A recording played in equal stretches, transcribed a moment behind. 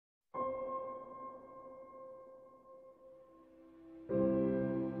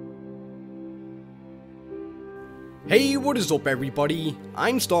Hey, what is up everybody?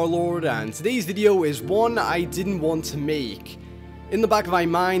 I'm Starlord and today's video is one I didn't want to make. In the back of my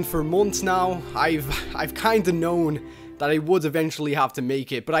mind for months now, I've kinda known that I would eventually have to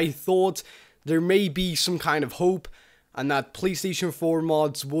make it, but I thought there may be some kind of hope and that PlayStation 4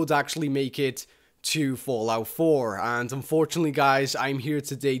 mods would actually make it to Fallout 4, and unfortunately guys, I'm here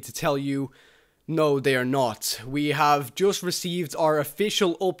today to tell you, no they are not. We have just received our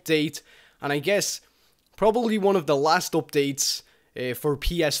official update, and I guess probably one of the last updates for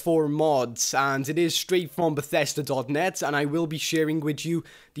PS4 mods, and it is straight from Bethesda.net, and I will be sharing with you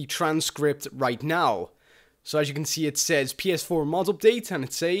the transcript right now. So as you can see, it says PS4 mod update, and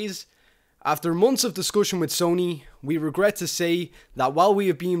it says, after months of discussion with Sony, we regret to say that while we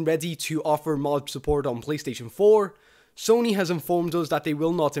have been ready to offer mod support on PlayStation 4, Sony has informed us that they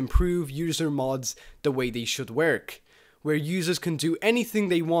will not improve user mods the way they should work, where users can do anything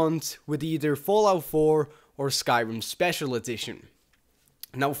they want with either Fallout 4 or Skyrim Special Edition.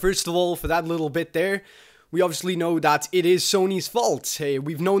 Now, first of all, for that little bit there, we obviously know that it is Sony's fault.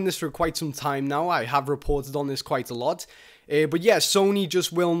 We've known this for quite some time now. I have reported on this quite a lot. But yeah, Sony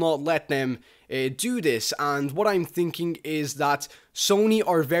just will not let them do this. And what I'm thinking is that Sony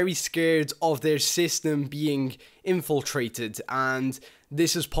are very scared of their system being infiltrated. And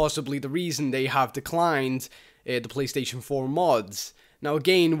this is possibly the reason they have declined the PlayStation 4 mods. Now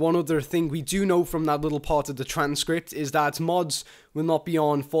again, one other thing we do know from that little part of the transcript is that mods will not be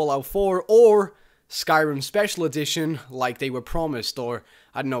on Fallout 4 or Skyrim Special Edition like they were promised, or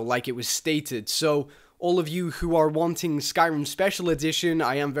I don't know, like it was stated. So all of you who are wanting Skyrim Special Edition,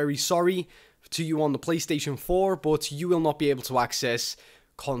 I am very sorry to you on the PlayStation 4, but you will not be able to access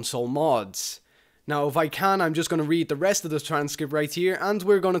console mods. Now if I can, I'm just going to read the rest of the transcript right here, and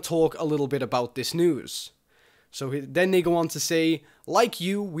we're going to talk a little bit about this news. So then they go on to say, like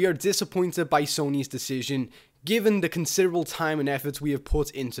you, we are disappointed by Sony's decision, given the considerable time and effort we have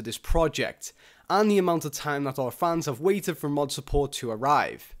put into this project, and the amount of time that our fans have waited for mod support to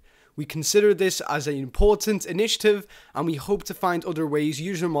arrive. We consider this as an important initiative, and we hope to find other ways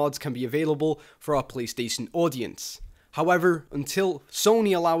user mods can be available for our PlayStation audience. However, until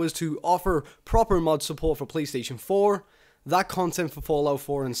Sony allows us to offer proper mod support for PlayStation 4, that content for Fallout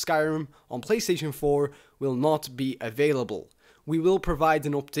 4 and Skyrim on PlayStation 4 will not be available. We will provide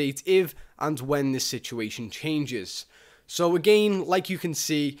an update if and when this situation changes. So again, like you can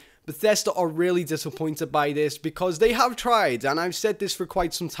see, Bethesda are really disappointed by this because they have tried, and I've said this for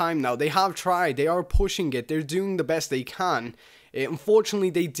quite some time now, they have tried, they are pushing it, they're doing the best they can. Unfortunately,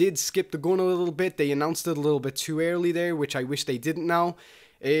 they did skip the gun a little bit, they announced it a little bit too early there, which I wish they didn't now.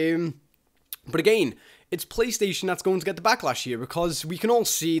 But again, it's PlayStation that's going to get the backlash here, because we can all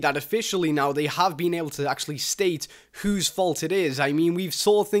see that officially now they have been able to actually state whose fault it is. I mean, we've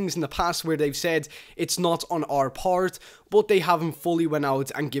saw things in the past where they've said it's not on our part, but they haven't fully went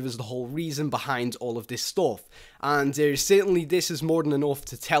out and give us the whole reason behind all of this stuff. And certainly this is more than enough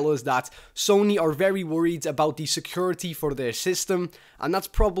to tell us that Sony are very worried about the security for their system, and that's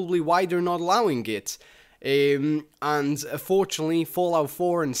probably why they're not allowing it. And unfortunately, Fallout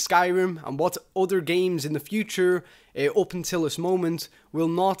 4 and Skyrim and what other games in the future up until this moment will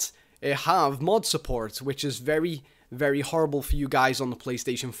not have mod support, which is very, very horrible for you guys on the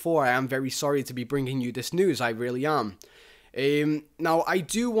PlayStation 4. I am very sorry to be bringing you this news, I really am. Now, I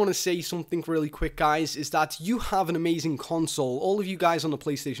do want to say something really quick, guys, is that you have an amazing console. All of you guys on the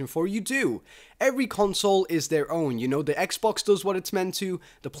PlayStation 4, you do. Every console is their own, you know, the Xbox does what it's meant to,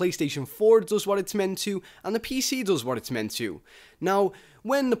 the PlayStation 4 does what it's meant to, and the PC does what it's meant to. Now,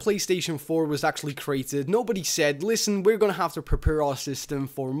 when the PlayStation 4 was actually created, nobody said, listen, we're going to have to prepare our system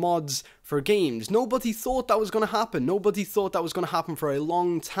for mods for games. Nobody thought that was going to happen. Nobody thought that was going to happen for a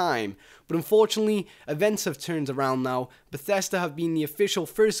long time. But unfortunately, events have turned around now. Bethesda have been the official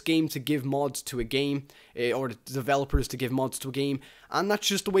first game to give mods to a game, or the developers to give mods to a game, and that's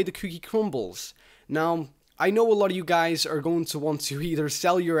just the way the cookie crumbles. Now, I know a lot of you guys are going to want to either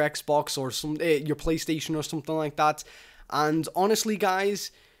sell your Xbox or your PlayStation or something like that. And honestly,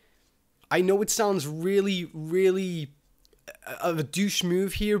 guys, I know it sounds really, really of a douche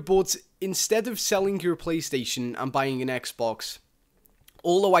move here, but instead of selling your PlayStation and buying an Xbox,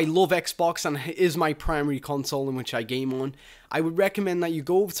 although I love Xbox and it is my primary console in which I game on, I would recommend that you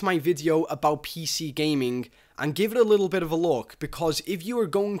go over to my video about PC gaming and give it a little bit of a look, because if you are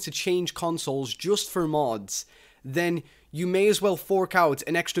going to change consoles just for mods, then you may as well fork out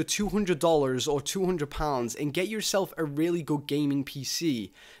an extra $200 or £200 and get yourself a really good gaming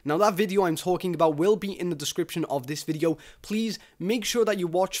PC. Now that video I'm talking about will be in the description of this video. Please make sure that you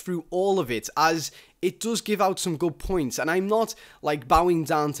watch through all of it, as it does give out some good points, and I'm not like bowing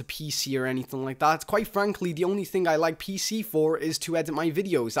down to PC or anything like that. Quite frankly, the only thing I like PC for is to edit my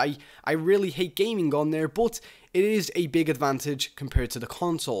videos. I really hate gaming on there, but it is a big advantage compared to the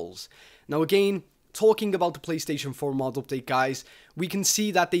consoles. Now again, talking about the PlayStation 4 mod update, guys, we can see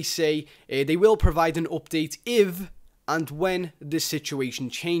that they say they will provide an update if and when this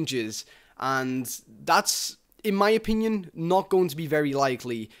situation changes, and that's, in my opinion, not going to be very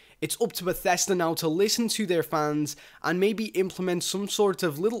likely. It's up to Bethesda now to listen to their fans and maybe implement some sort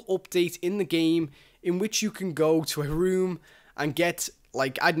of little update in the game in which you can go to a room and get,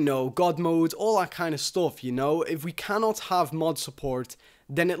 like, I don't know, God mode, all that kind of stuff, you know? If we cannot have mod support,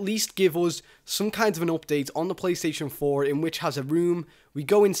 then at least give us some kind of an update on the PlayStation 4 in which has a room, we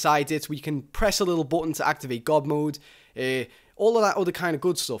go inside it, we can press a little button to activate God mode, all of that other kind of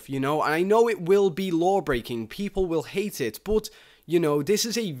good stuff, you know? And I know it will be law-breaking, people will hate it, but you know, this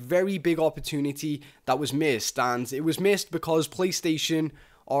is a very big opportunity that was missed, and it was missed because PlayStation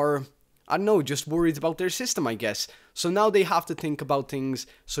are, I don't know, just worried about their system, I guess. So now they have to think about things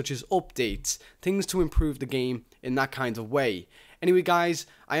such as updates, things to improve the game in that kind of way. Anyway, guys,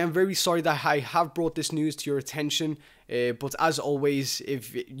 I am very sorry that I have brought this news to your attention, but as always,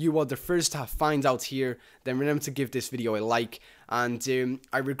 if you are the first to find out here, then remember to give this video a like, and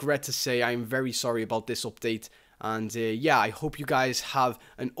I regret to say I am very sorry about this update. And yeah, I hope you guys have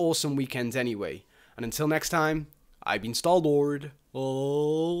an awesome weekend anyway. And until next time, I've been Star-Lord.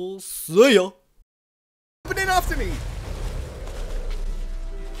 Oh, see ya! Open in after me!